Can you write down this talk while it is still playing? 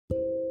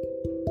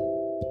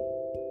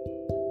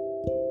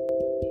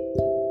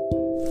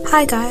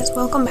Hi guys,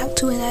 welcome back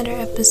to another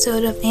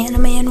episode of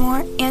Anime and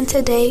More, and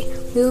today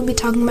we will be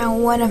talking about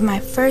one of my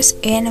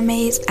first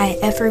animes I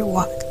ever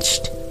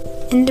watched.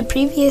 In the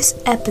previous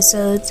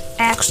episodes,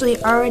 I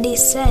actually already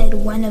said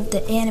one of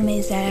the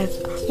animes that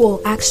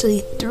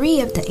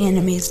three of the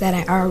animes that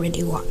I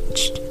already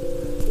watched,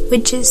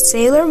 which is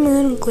Sailor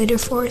Moon, Glitter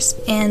Force,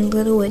 and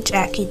Little Witch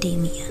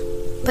Academia.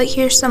 But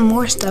here's some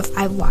more stuff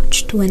I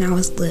watched when I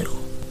was little.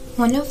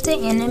 One of the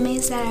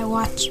animes that I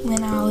watched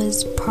when I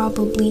was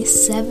probably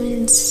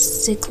 7,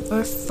 6,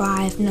 or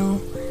 5,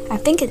 I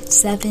think it's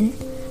 7,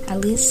 at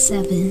least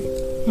 7.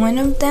 One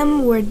of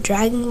them were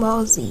Dragon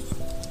Ball Z.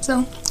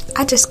 So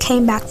I just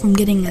came back from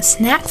getting a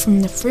snack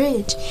from the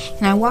fridge,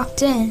 and I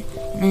walked in,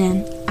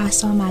 and I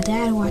saw my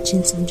dad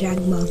watching some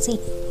Dragon Ball Z.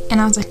 And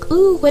I was like,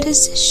 ooh, what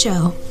is this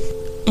show?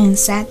 And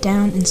sat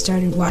down and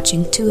started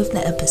watching 2 of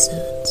the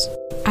episodes.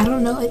 I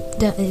don't know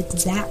the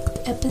exact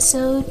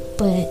episode,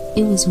 but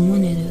it was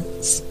one of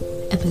those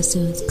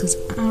episodes because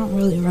I don't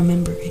really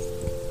remember it.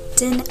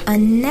 Then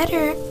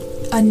another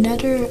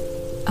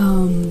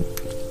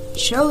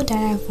show that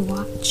I've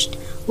watched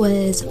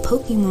was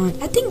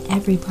Pokemon. I think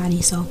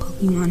everybody saw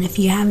Pokemon. If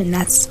you haven't,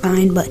 that's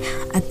fine, but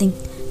I think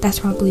that's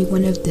probably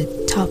one of the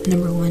top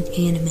number 1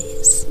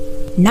 animes.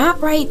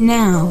 Not right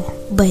now,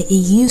 but it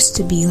used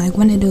to be like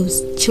one of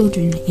those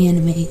children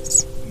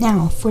animes.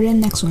 Now, for the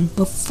next one,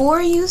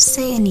 before you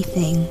say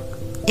anything,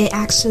 it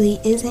actually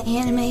is an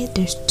anime.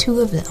 There's 2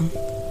 of them.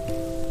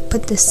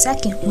 But the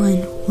second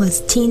one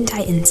was Teen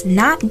Titans.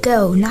 Not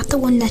Go, not the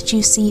one that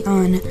you see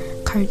on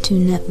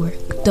Cartoon Network.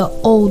 The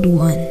old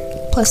one.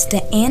 Plus,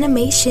 the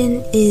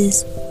animation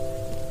is,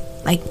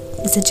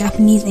 it's a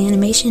Japanese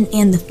animation,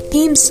 and the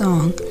theme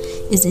song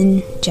is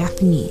in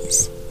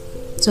Japanese.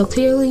 So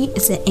clearly,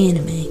 it's an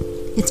anime.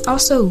 It's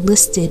also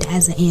listed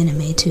as an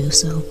anime, too,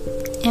 so...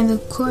 And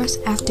of course,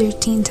 after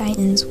Teen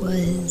Titans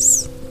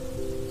was,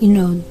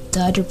 the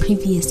other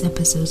previous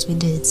episodes we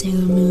did.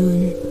 Sailor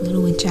Moon,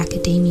 Little Witch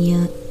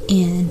Academia,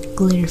 and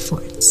Glitter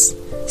Force.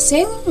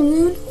 Sailor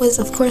Moon was,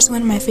 of course,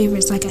 one of my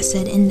favorites, like I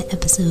said in the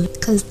episode,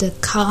 because the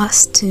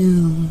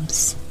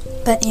costumes.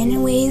 But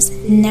anyways,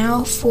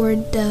 now for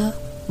the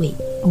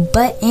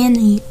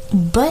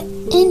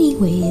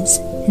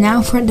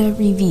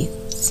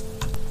reviews.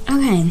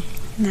 Okay,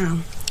 now...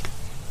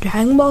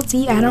 Dragon Ball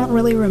Z, I don't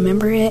really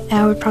remember it.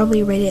 I would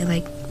probably rate it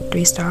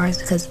 3 stars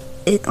because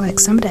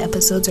some of the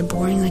episodes are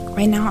boring. Like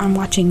right now I'm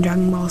watching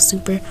Dragon Ball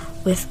Super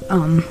with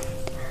my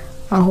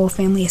whole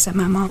family except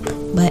my mom.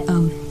 But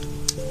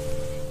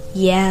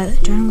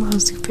Dragon Ball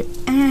Super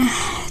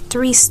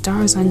 3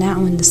 stars on that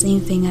one, the same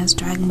thing as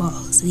Dragon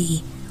Ball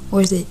Z. Or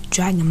is it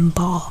Dragon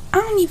Ball? I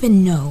don't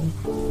even know.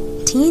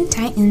 Teen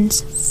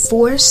Titans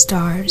 4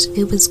 stars.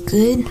 It was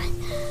good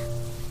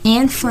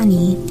and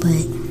funny,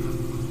 but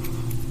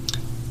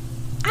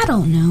I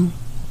don't know.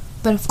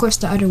 But of course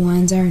the other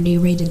ones, I already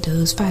rated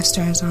those 5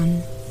 stars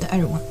on the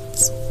other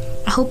ones.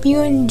 I hope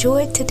you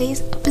enjoyed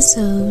today's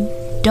episode.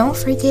 Don't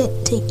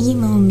forget to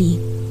email me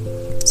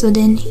so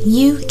then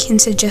you can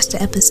suggest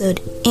the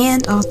episode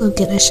and also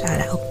get a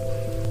shout out.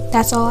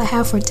 That's all I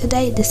have for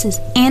today. This is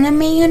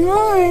Anime and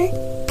More.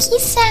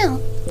 Peace out.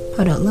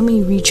 Hold on, let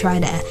me retry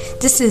that.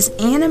 This is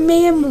Anime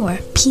and More.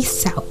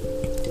 Peace out.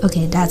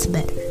 Okay, that's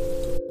better.